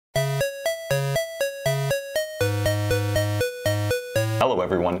Hello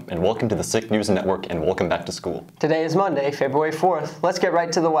everyone, and welcome to the Sick News Network, and welcome back to school. Today is Monday, February 4th. Let's get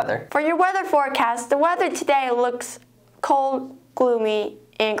right to the weather. For your weather forecast, the weather today looks cold, gloomy,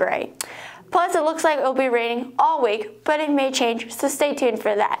 and gray. Plus, it looks like it will be raining all week, but it may change, so stay tuned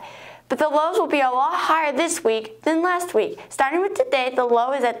for that. But the lows will be a lot higher this week than last week. Starting with today, the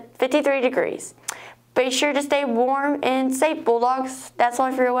low is at 53 degrees. Be sure to stay warm and safe, Bulldogs. That's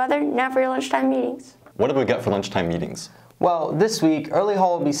all for your weather. Now for your lunchtime meetings. What have we got for lunchtime meetings? Well, this week, early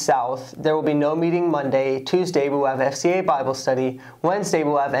hall will be south. There will be no meeting Monday. Tuesday, we will have FCA Bible study. Wednesday,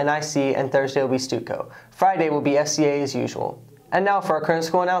 we'll have NIC, and Thursday will be Stuco. Friday will be FCA as usual. And now for our current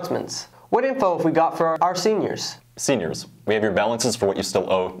school announcements. What info have we got for our seniors? Seniors, we have your balances for what you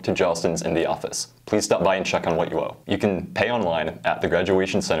still owe to Jostens in the office. Please stop by and check on what you owe. You can pay online at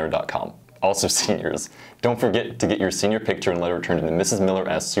thegraduationcenter.com. Also seniors, don't forget to get your senior picture and letter returned to Mrs. Miller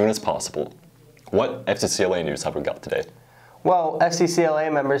as soon as possible. What FCCLA news have we got today? Well,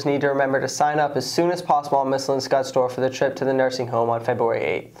 FCCLA members need to remember to sign up as soon as possible on Miss Lynn Scott's store for the trip to the nursing home on February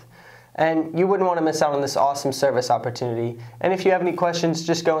 8th. And you wouldn't want to miss out on this awesome service opportunity. And if you have any questions,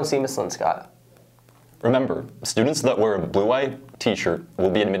 just go and see Miss Lynn Scott. Remember, students that wear a blue-eye t-shirt will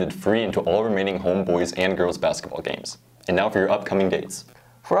be admitted free into all remaining home boys and girls basketball games. And now for your upcoming dates.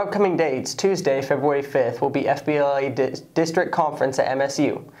 For upcoming dates, Tuesday, February 5th will be FBLA District Conference at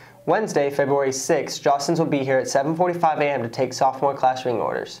MSU. Wednesday, February 6th, Jostens will be here at 7:45 a.m. to take sophomore class ring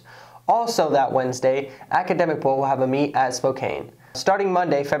orders. Also that Wednesday, Academic Bowl will have a meet at Spokane. Starting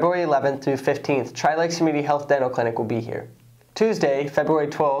Monday, February 11th through 15th, Tri-Lakes Community Health Dental Clinic will be here. Tuesday, February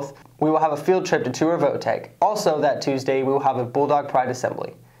 12th, we will have a field trip to tour Votech. Also that Tuesday, we will have a Bulldog Pride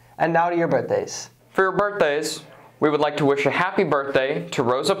Assembly. And now to your birthdays. For your birthdays, we would like to wish a happy birthday to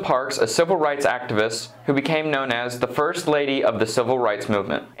Rosa Parks, a civil rights activist who became known as the First Lady of the Civil Rights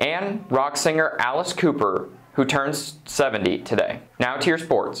Movement, and rock singer Alice Cooper, who turns 70 today. Now to your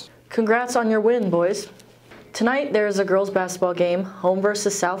sports. Congrats on your win, boys. Tonight there is a girls basketball game, home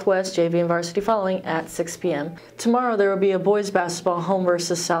versus Southwest JV and varsity following at 6 p.m. Tomorrow there will be a boys basketball, home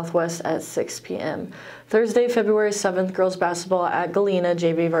versus Southwest at 6 p.m. Thursday, February 7th, girls basketball at Galena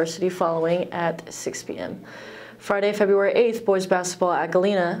JV varsity following at 6 p.m. Friday, February 8th, boys basketball at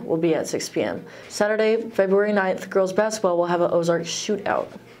Galena will be at 6 p.m. Saturday, February 9th, girls basketball will have an Ozark shootout.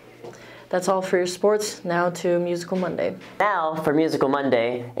 That's all for your sports. Now to Musical Monday. Now for Musical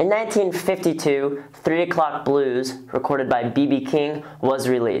Monday. In 1952, 3 O'Clock Blues, recorded by B.B. King, was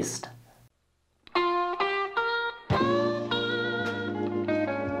released.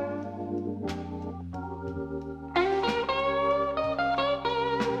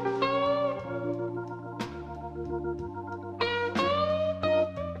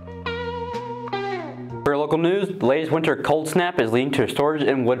 For local news, the latest winter cold snap is leading to a shortage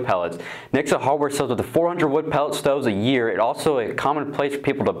in wood pellets. Nixa Hardware sells up to 400 wood pellet stoves a year. It's also a common place for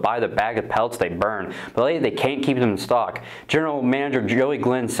people to buy the bag of pellets they burn, but lately they can't keep them in stock. General Manager Joey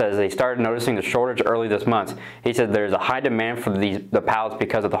Glenn says they started noticing the shortage early this month. He said there's a high demand for the pallets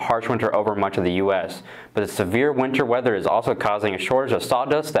because of the harsh winter over much of the U.S. But the severe winter weather is also causing a shortage of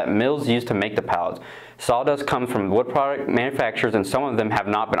sawdust that mills use to make the pallets. Sawdust comes from wood product manufacturers, and some of them have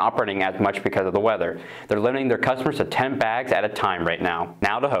not been operating as much because of the weather. They're limiting their customers to 10 bags at a time right now.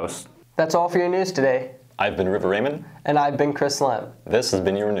 Now to host. That's all for your news today. I've been River Raymond. And I've been Chris Lem. This has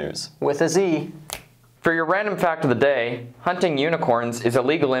been your news. With a Z. For your random fact of the day, hunting unicorns is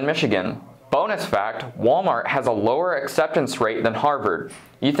illegal in Michigan. Bonus fact, Walmart has a lower acceptance rate than Harvard.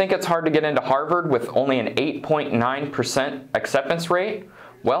 You think it's hard to get into Harvard with only an 8.9% acceptance rate?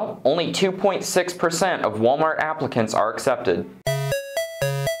 Well, only 2.6% of Walmart applicants are accepted.